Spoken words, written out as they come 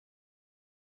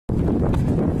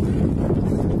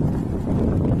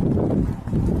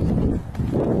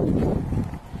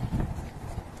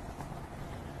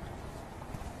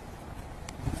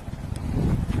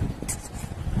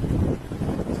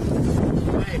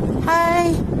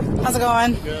Hi. How's it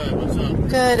going? Good. What's up?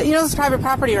 Good. You know this is private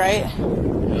property, right?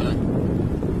 Yeah.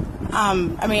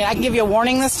 I mean, I can give you a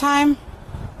warning this time.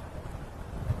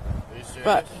 Are you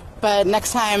serious? But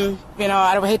next time, you know,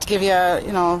 I would hate to give you,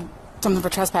 you know, something for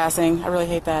trespassing. I really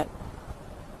hate that.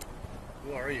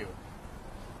 Who are you?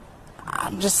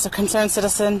 I'm just a concerned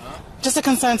citizen. Huh? Just a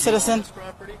concerned citizen. This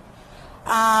property?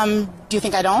 Do you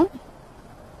think I don't?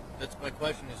 That's my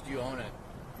question. Is do you own it?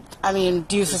 I mean,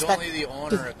 do you There's suspect? only the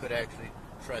owner that could actually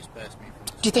trespass me from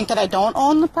this. Do you think that I don't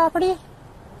own the property?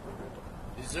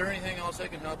 Is there anything else I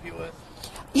can help you with?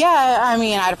 Yeah, I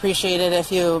mean, I'd appreciate it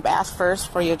if you asked first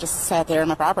before you just sat there in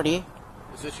my property.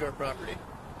 Is this your property?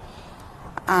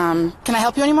 Can I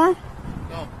help you anymore?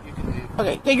 No, you can leave.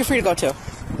 Okay, yeah, you're free to go too. Okay.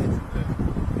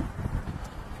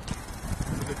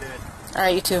 Have a good day. All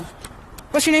right, you too.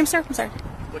 What's your name, sir? I'm sorry.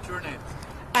 What's your name?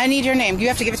 I need your name. You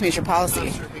have to give it to me. It's your policy.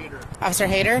 Officer Hader. Officer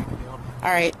Hader? Yep. All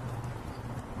right.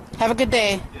 Have a good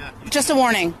day. Yeah. Just a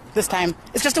warning this time.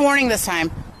 It's just a warning this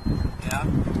time. Yeah?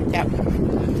 Yep.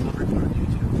 I'll report you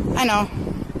too. I know.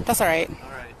 That's all right. All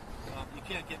right. You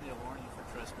can't give me a warning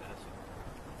for trespassing.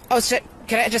 Oh,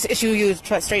 can I just issue you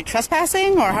straight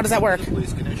trespassing, or how does that work? The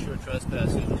police can issue a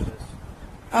trespassing notice.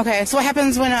 Okay, so what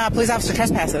happens when a police officer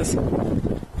trespasses?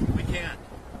 We can't.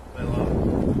 By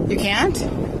law. You can't?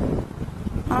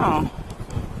 Oh,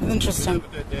 interesting.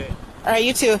 Have a good day. All right,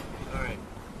 you too. All right.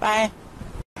 Bye.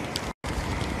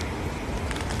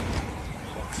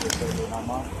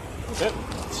 What's it?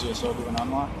 CSO doing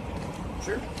unlock?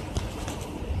 Sure.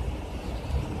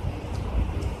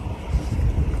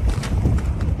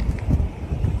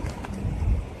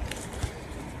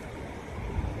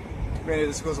 Granted,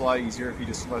 this goes a lot easier if you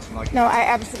just listen like. No,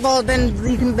 well, then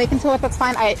they can tow it. That's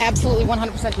fine. I absolutely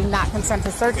 100% do not consent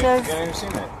to searches Yeah, I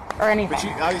understand that. or anything.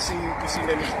 But obviously you seem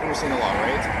to understand the law,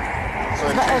 right? So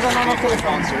if But I don't know vehicle if is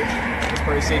found search, it's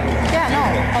part of safety. Yeah, no,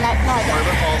 and I Part of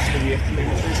our policy, we have to make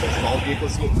sure that all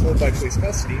vehicles get towed by police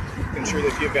custody to ensure that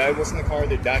if you have valuables in the car,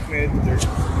 they're documented, they're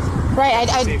right.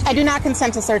 I do not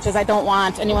consent to searches. I don't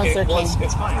want anyone okay, searching. well,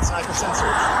 it's fine. It's not a consent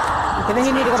search. Okay, then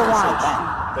you need to go to warrant then.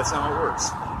 That's not how it works.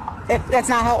 That's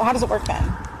not how does it work then?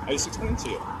 I just explained to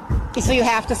you. So you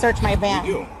have to search my van.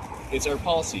 We do. It's our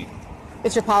policy.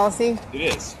 It's your policy? It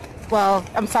is. Well,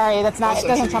 I'm sorry, that's not. Plus, It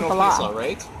doesn't I'm sure trump you the know case law.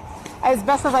 right? As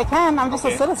best as I can. I'm just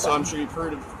a citizen. So I'm sure you've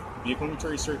heard of vehicle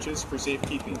inventory searches for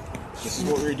safekeeping. This is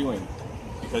what we're doing.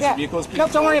 Because Yeah. your vehicle is being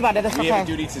Nope, don't worry towed, about it. It's we have a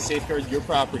okay. duty to safeguard your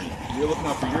property. We're looking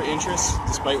out for your interests,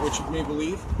 despite what you may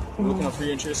believe. We're looking out for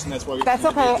your interests, and that's why we. That's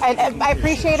okay. I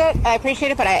appreciate it. I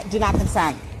appreciate it, but I do not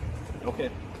consent. Okay.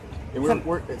 And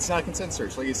it's not a consent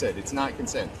search, like you said. It's not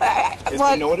consent. It's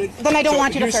Well, been noted. then I don't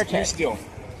want you to here's- search it. Here's the deal.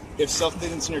 If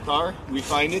something's in your car, we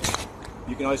find it,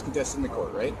 you can always contest it in the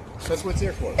court, right? That's what it's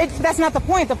there for. That's not the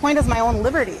point. The point is my own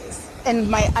liberties and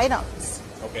my items.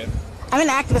 Okay. I'm an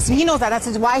activist, and he knows that.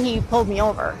 That's why he pulled me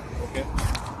over. Okay.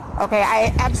 Okay,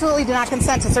 I absolutely do not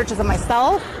consent to searches of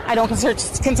myself. I don't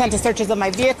consent to searches of my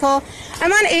vehicle.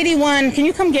 I'm on 81. Can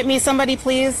you come get me somebody,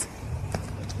 please?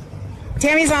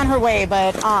 Tammy's on her way,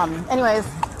 but anyways,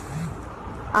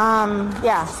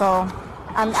 yeah. So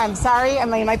I'm sorry. I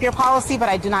mean, it might be your policy, but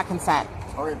I do not consent.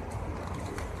 Okay.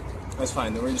 That's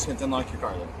fine. Then we're just going to unlock your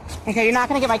car then. Okay, you're not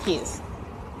going to get my keys.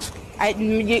 I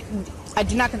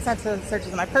do not consent to searches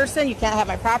of my person. You can't have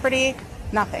my property.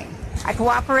 Nothing. I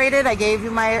cooperated. I gave you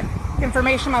my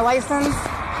information, my license,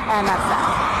 and that's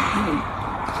that.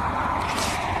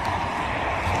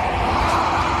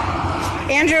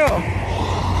 Andrew.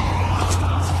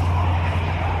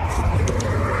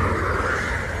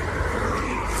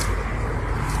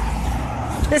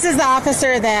 This is the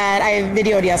officer that I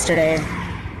videoed yesterday.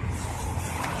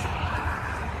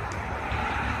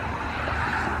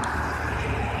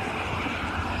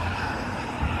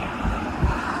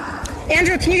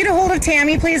 Andrew, can you get a hold of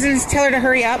Tammy, please, and tell her to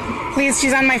hurry up? Please,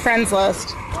 she's on my friends list.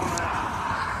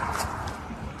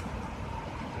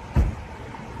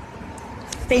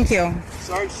 Thank you.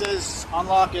 Sarge says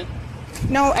unlock it.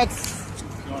 No, it's...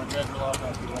 You want to grab your lock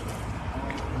off?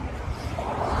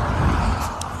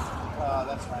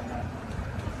 That's fine, man.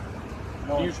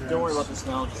 Don't worry about this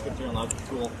now. Just get your unlock the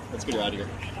tool. Let's get her out of here.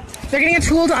 They're getting a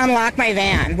tool to unlock my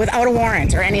van without a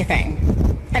warrant or anything.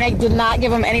 And I did not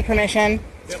give them any permission.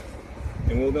 Yep.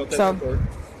 And we'll note that report.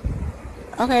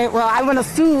 Okay, well, I'm going to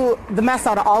sue the mess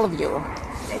out of all of you.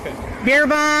 Okay. Beer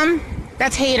bomb,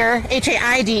 that's Hader,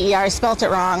 H-A-I-D-E-R, I spelt it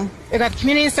wrong. We got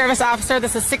community service officer,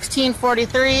 this is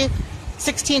 1643,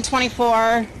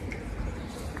 1624.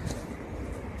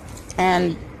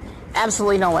 And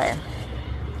absolutely no way.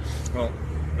 Well,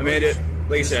 I made it.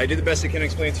 Like I said, I did the best I can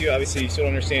explain to you. Obviously, you still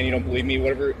don't understand. You don't believe me.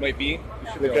 Whatever it might be, you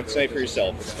should look it up tonight for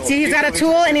yourself. See, he's got a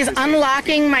tool and he's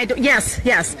unlocking my... Yes,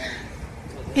 yes.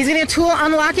 He's getting a tool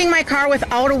unlocking my car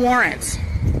without a warrant.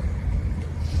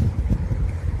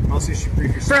 Also, you should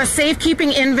brief yourself. For a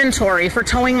safekeeping inventory for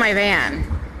towing my van.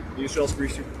 You should also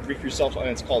brief yourself on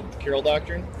it's called Carroll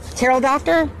Doctrine. Carroll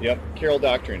Doctor? Yep, Carroll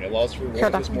Doctrine. It allows for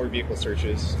warrantless motor vehicle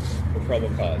searches for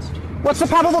probable cause. What's the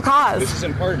probable cause? This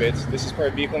isn't part of it. This is part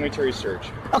of vehicle inventory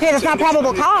search. Okay, that's not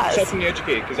probable cause. It's helping you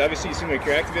educate, because obviously you seem like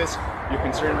you're activists, you're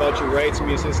concerned about your rights and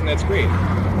being a citizen. That's great.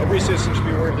 Every citizen should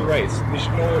be aware of their rights. They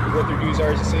should know what their duties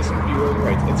are as a citizen and be aware of their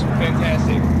rights. That's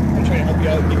fantastic. I'm trying to help you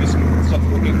out and give you some stuff to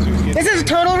look into. This is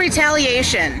total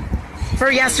retaliation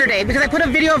for yesterday, because I put a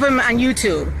video of him on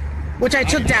YouTube, which I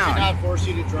took down. I do not force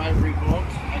you to drive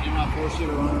revoked. I do not force you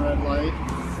to run a red light.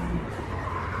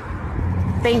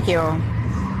 Thank you.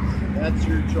 That's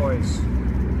your choice.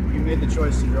 You made the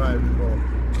choice to drive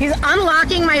revoked. He's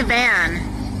unlocking my van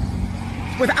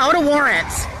without a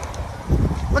warrant.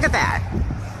 Look at that.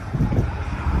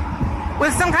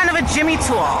 With some kind of a Jimmy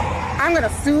tool. I'm gonna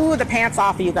sue the pants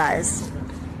off of you guys.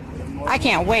 I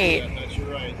can't wait. That's your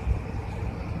right.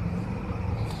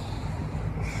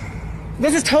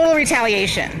 This is total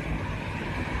retaliation.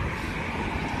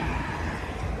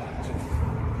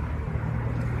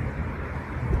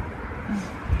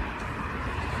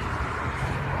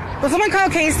 Will someone call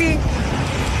Casey?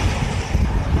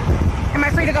 Am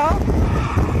I free to go?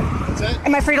 What's that?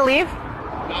 Am I free to leave?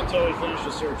 Not until we finish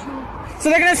the search, no. So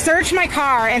they're going to search my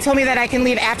car and tell me that I can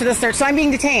leave after the search. So I'm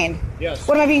being detained. Yes.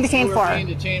 What am I being detained you for? Being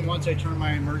detained once I turn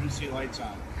my emergency lights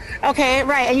on. Okay,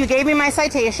 right. And you gave me my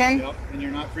citation. Yep. And you're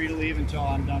not free to leave until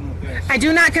I'm done with this. I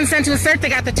do not consent to a search. They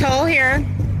got the tow here.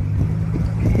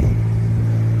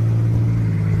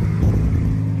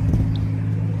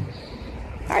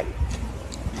 All right.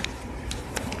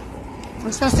 I'm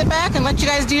just going to sit back and let you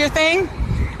guys do your thing.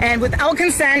 And without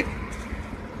consent,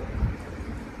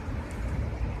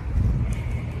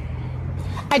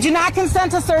 I do not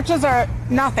consent to searches or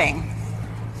nothing.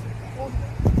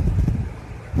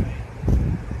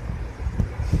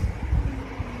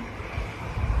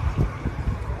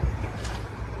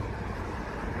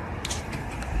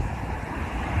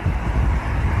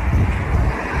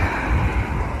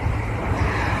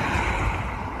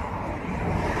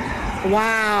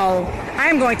 Wow.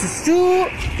 I'm going to sue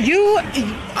you,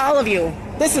 all of you.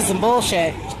 This is some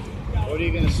bullshit. What are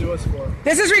you going to sue us for?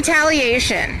 This is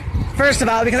retaliation, first of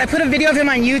all, because I put a video of him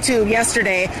on YouTube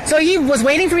yesterday. So he was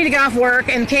waiting for me to get off work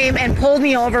and came and pulled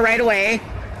me over right away.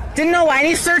 Didn't know why. And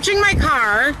he's searching my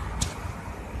car.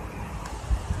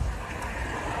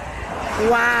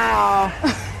 Wow.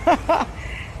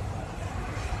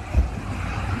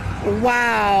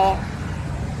 Wow.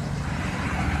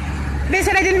 They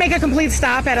said I didn't make a complete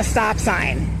stop at a stop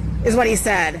sign, is what he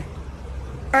said.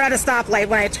 Or at a stoplight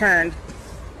when I turned.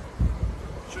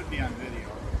 Should be on video.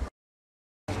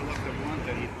 Look at the blunt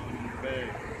that he found in your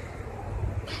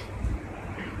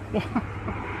bag.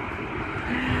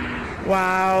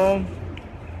 Wow.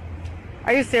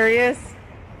 Are you serious?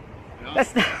 Yeah.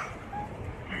 That's not...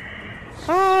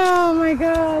 Oh my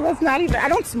God, that's not even... I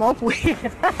don't smoke weed.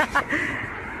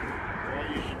 Well,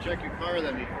 you should check your car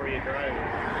then before you drive it.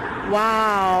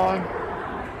 Wow.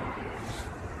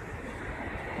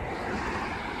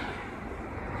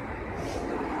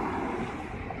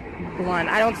 Blunt.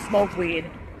 I don't smoke weed.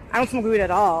 I don't smoke weed at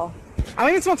all. I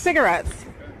don't even smoke cigarettes.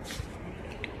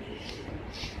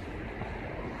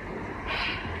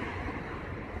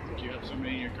 Do you have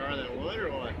somebody in your car that would,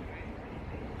 or what?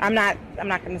 I'm not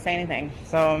going to say anything.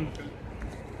 So Okay.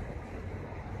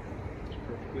 It's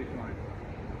perfectly fine.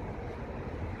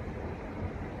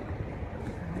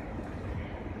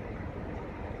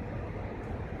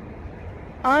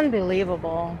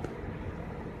 unbelievable.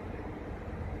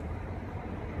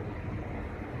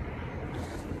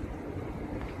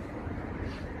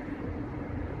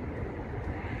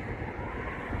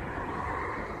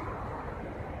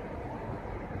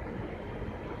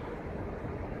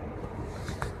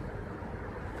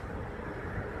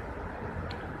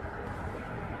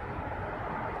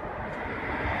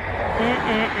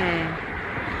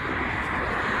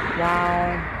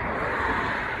 Wow.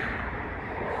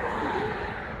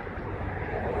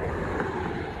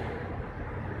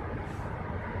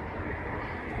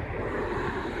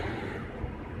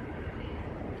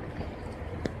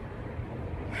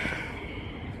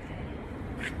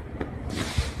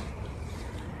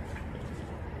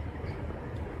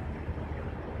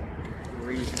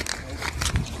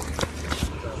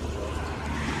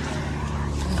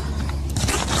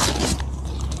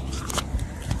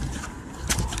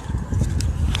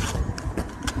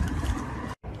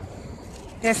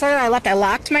 Yesterday I left. I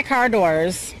locked my car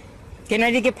doors, getting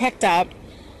ready to get picked up,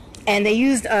 and they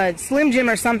used a Slim Jim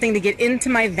or something to get into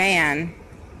my van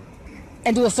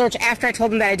and do a search after I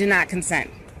told them that I did not consent.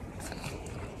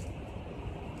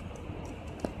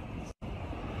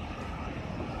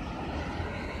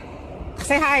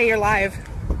 Say hi, you're live.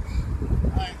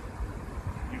 Hi.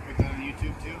 You put that on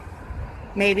YouTube too?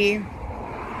 Maybe.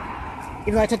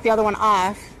 Even though I took the other one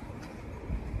off.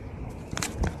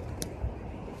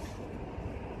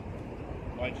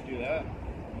 Why'd you do that?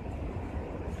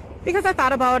 Because I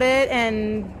thought about it,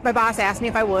 and my boss asked me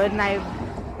if I would, and I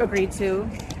agreed to.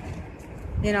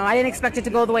 You know, I didn't expect it to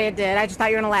go the way it did. I just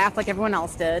thought you were going to laugh like everyone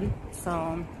else did. So,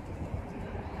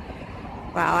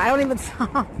 wow, I don't even...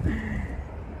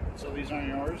 So these aren't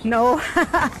yours? No.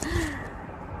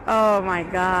 Oh my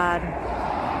God.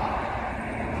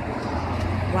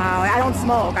 Wow, I don't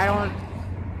smoke. I don't...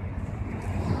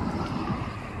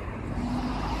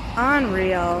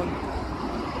 Unreal.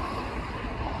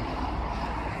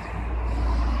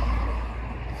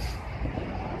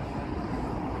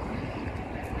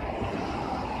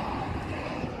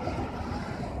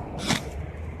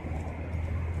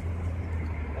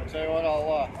 I'll tell you what,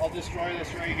 I'll destroy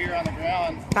this right here on the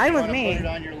ground. Fine with I'm gonna me. Put it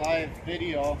on your live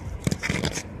video,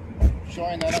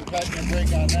 showing that I'm cutting your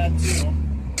break on that too.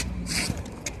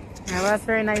 Well, that's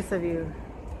very nice of you.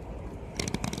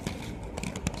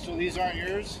 So these aren't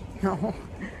yours? No.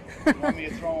 You want me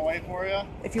to throw them away for you?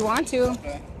 If you want to.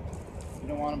 Okay. You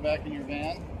don't want them back in your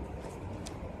van?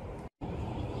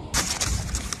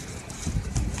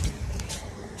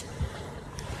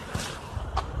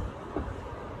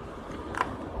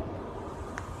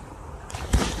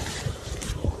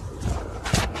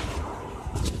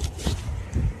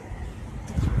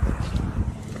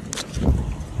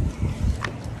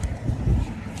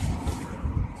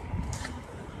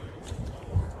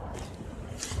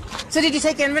 So did you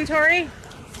take inventory?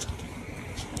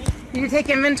 Did you take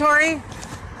inventory?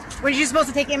 Were you supposed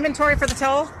to take inventory for the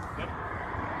tow? Yep.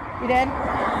 You did?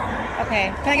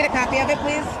 Okay. Can I get a copy of it,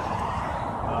 please?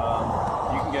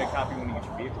 You can get a copy when you get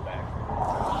your vehicle back.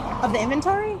 Of the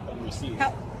inventory? Of the receipt.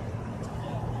 How?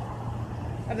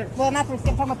 Well, not the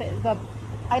receipt. I'm talking about the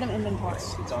item inventory.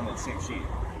 It's on that same sheet.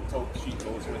 The tow sheet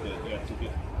goes with it. You have to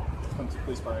come to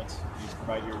police departments. You just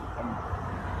provide your...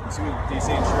 I'm assuming they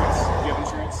say insurance. Do you have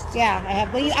insurance? Yeah, I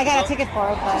have. Well, I got a ticket for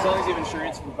it. As long But... as you have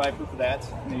insurance, you provide proof of that,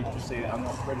 and then you just say, I'm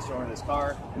going to register owner of this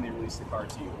car, and they release the car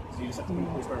to you. So you just have to go to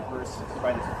the police department first,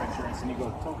 provide the proof of insurance, and you go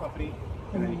to the tow company,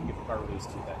 and then you can get the car released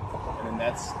to that. And then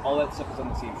that's all that stuff is on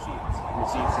the same sheet. It's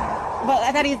receipts and... But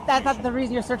I thought the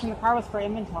reason you're searching the car was for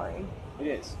inventory. It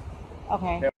is.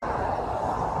 Okay. Yeah.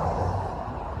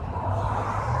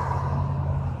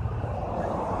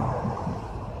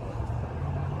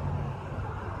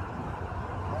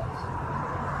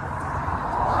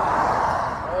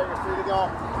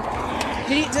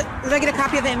 Did I get a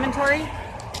copy of the inventory?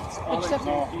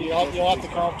 No, you'll have to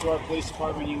come up to our police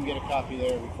department. You can get a copy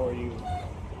there before you...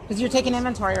 Because you're taking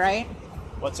inventory, right?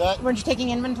 What's that? Weren't you taking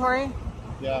inventory?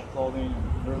 Yeah, clothing.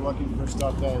 We're looking for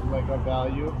stuff that, like, of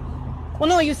value. Well,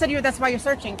 no, you said that's why you're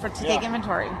searching to take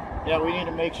inventory. Yeah, we need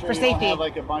to make sure For you safety. don't have,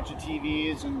 like, a bunch of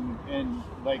TVs and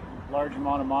like, large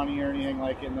amount of money or anything,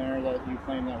 like, in there that you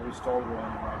claim that we stole or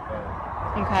anything like that.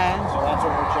 Okay. So that's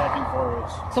what we're checking for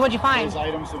is... So what'd you find? Is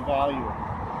items of value.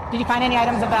 Did you find any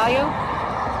items of value?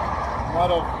 Not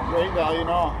of great value,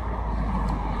 no.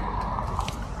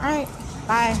 All right.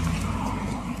 Bye.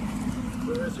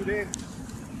 For the rest of your day.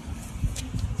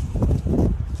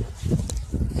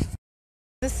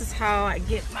 This is how I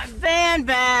get my van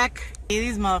back.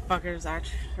 These motherfuckers are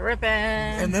tripping.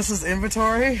 And this is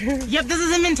inventory? Yep, this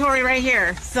is inventory right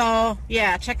here. So,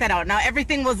 yeah, check that out. Now,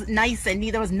 everything was nice and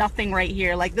neat. There was nothing right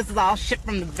here. Like, this is all shipped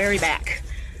from the very back.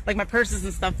 Like, my purses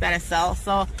and stuff that I sell.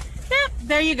 So, yep,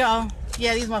 there you go.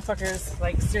 Yeah, these motherfuckers,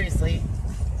 like, seriously,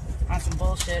 on some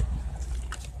bullshit.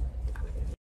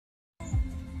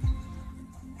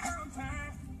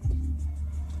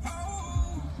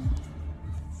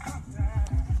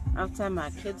 Outside my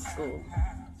kids' school.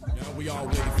 Now we all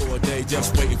waiting for a day,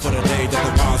 just waiting for the day that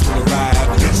the bombs will arrive.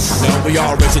 Now we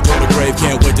all racing toward the grave,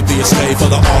 can't wait to be a slave for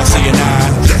the RC and I.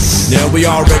 Now we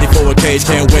all ready for a cage,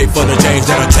 can't wait for the change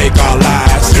that'll take our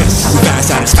lives. We find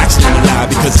satisfaction in the lie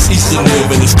because it's easy to live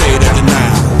in a state of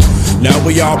denial. Now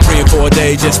we all praying for a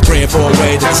day, just praying for a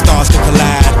way that the stars can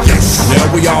collide. Now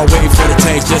we all waiting for the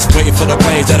change, just waiting for the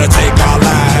planes that'll take our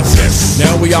lives.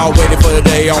 Now we all waiting for the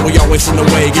day, are we always in the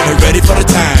way, getting ready for the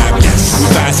time.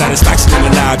 We find satisfaction in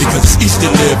the lie because it's easy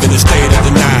to live in a state of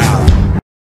denial.